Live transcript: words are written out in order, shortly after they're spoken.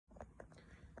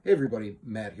Hey everybody,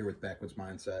 Matt here with Backwoods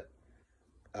Mindset.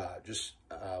 Just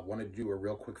wanted to do a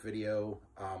real quick video.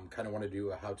 Kind of want to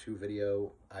do a how-to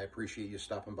video. I appreciate you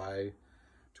stopping by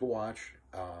to watch.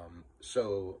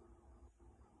 So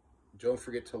don't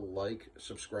forget to like,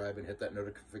 subscribe, and hit that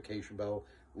notification bell.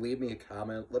 Leave me a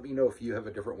comment. Let me know if you have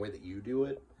a different way that you do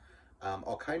it.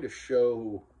 I'll kind of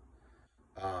show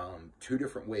two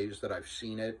different ways that I've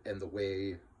seen it and the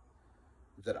way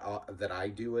that I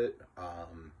do it.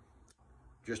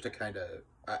 Just to kind of,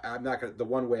 I'm not going to, the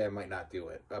one way I might not do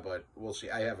it, but we'll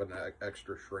see. I have an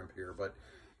extra shrimp here, but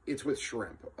it's with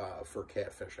shrimp for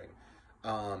catfishing.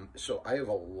 So I have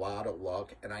a lot of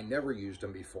luck, and I never used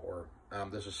them before.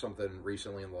 This is something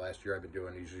recently in the last year I've been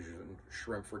doing, using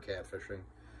shrimp for catfishing,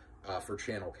 for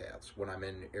channel cats. When I'm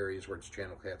in areas where it's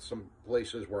channel cats, some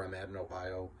places where I'm at in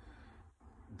Ohio,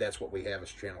 that's what we have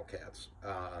is channel cats.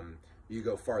 You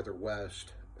go farther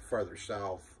west, farther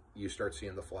south, you start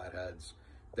seeing the flatheads.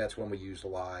 That's when we use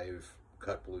live,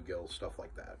 cut bluegill, stuff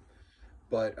like that.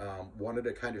 But wanted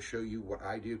to kind of show you what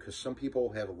I do, because some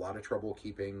people have a lot of trouble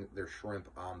keeping their shrimp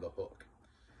on the hook.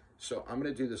 So I'm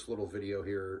going to do this little video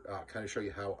here, kind of show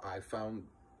you how I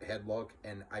had luck,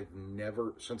 and I've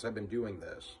never, since I've been doing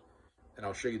this, and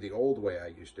I'll show you the old way I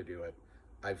used to do it,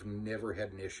 I've never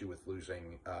had an issue with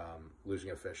losing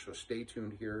a fish. So stay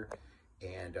tuned here,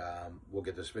 and we'll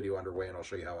get this video underway, and I'll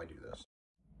show you how I do this.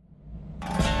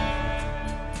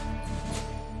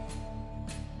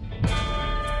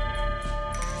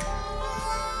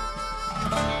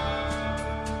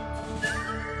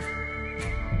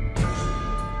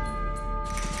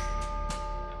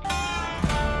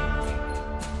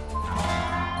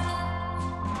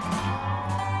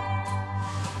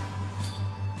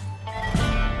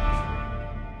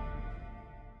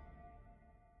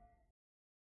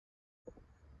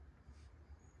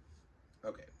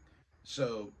 Okay,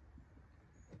 so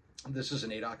this is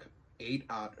an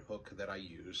 8/0 hook that I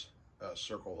use, a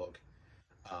circle hook.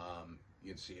 You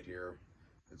can see it here.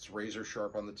 It's razor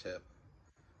sharp on the tip.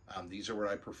 These are what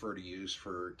I prefer to use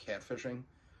for catfishing.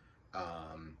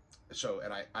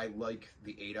 And I like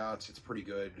the 8/0. It's pretty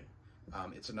good.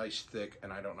 It's a nice thick,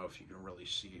 and I don't know if you can really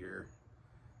see here,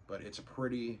 but it's a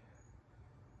pretty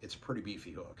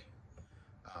beefy hook.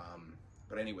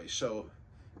 But anyway, so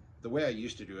the way I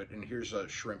used to do it, and here's a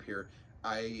shrimp here.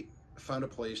 I found a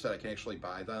place that I can actually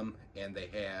buy them, and they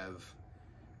have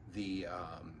the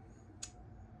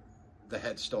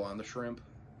head still on the shrimp.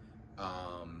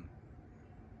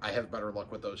 I have better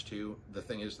luck with those too. The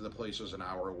thing is, the place is an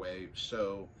hour away,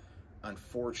 so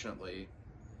unfortunately,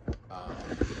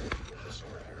 this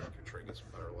over here, I can try to get some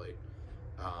better light.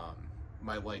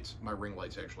 My ring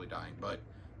light's actually dying, but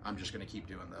I'm just gonna keep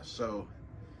doing this. So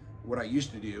what I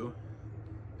used to do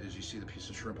is, you see the piece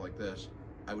of shrimp like this,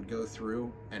 I would go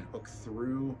through and hook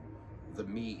through the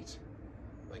meat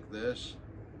like this,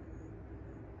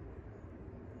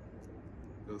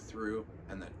 go through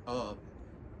and then up,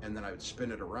 and then I would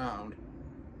spin it around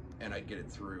and I'd get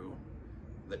it through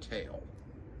the tail.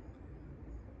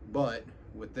 But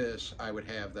with this, I would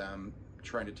have them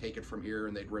trying to take it from here,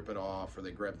 and they'd rip it off, or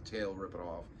they'd grab the tail, rip it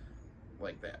off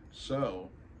like that. So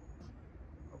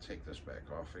I'll take this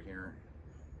back off of here.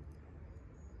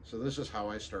 So this is how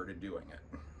I started doing it.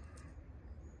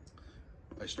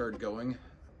 I started going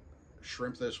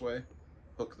shrimp this way,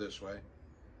 hook this way,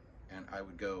 and I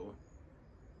would go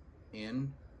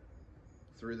in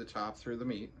through the top, through the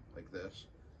meat, like this,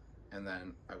 and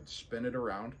then I would spin it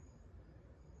around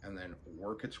and then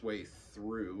work its way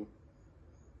through,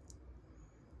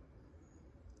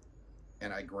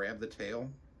 and I grab the tail,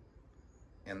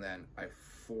 and then I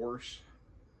force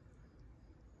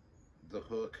the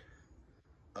hook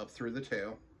up through the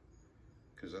tail,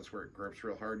 because that's where it grips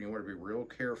real hard, and you want to be real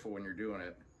careful when you're doing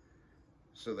it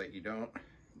so that you don't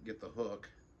get the hook.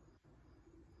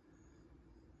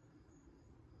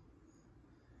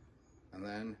 And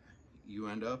then you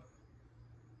end up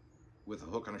with a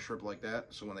hook on a shrimp like that,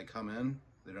 so when they come in,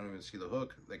 they don't even see the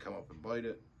hook, they come up and bite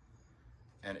it,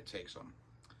 and it takes them.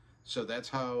 So that's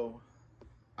how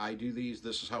I do these.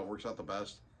 This is how it works out the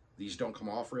best. These don't come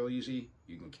off real easy.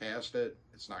 You can cast it,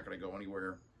 it's not going to go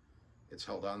anywhere. It's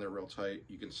held on there real tight.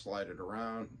 You can slide it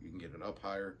around, you can get it up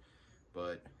higher,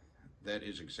 but that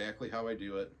is exactly how I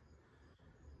do it,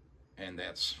 and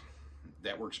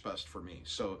that works best for me.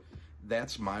 So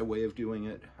that's my way of doing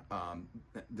it.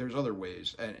 There's other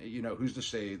ways, and you know, who's to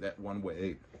say that one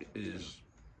way is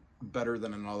better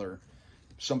than another?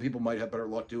 Some people might have better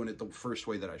luck doing it the first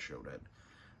way that I showed it.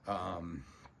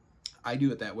 I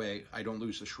do it that way. I don't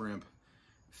lose the shrimp.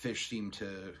 Fish seem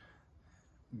to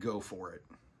go for it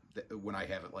when I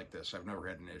have it like this. I've never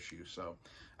had an issue. So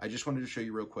I just wanted to show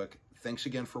you real quick. Thanks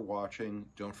again for watching.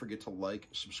 Don't forget to like,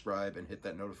 subscribe, and hit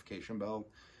that notification bell.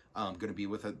 I'm going to be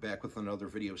back with another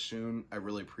video soon. I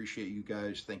really appreciate you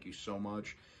guys. Thank you so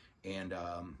much. And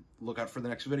look out for the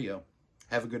next video.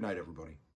 Have a good night, everybody.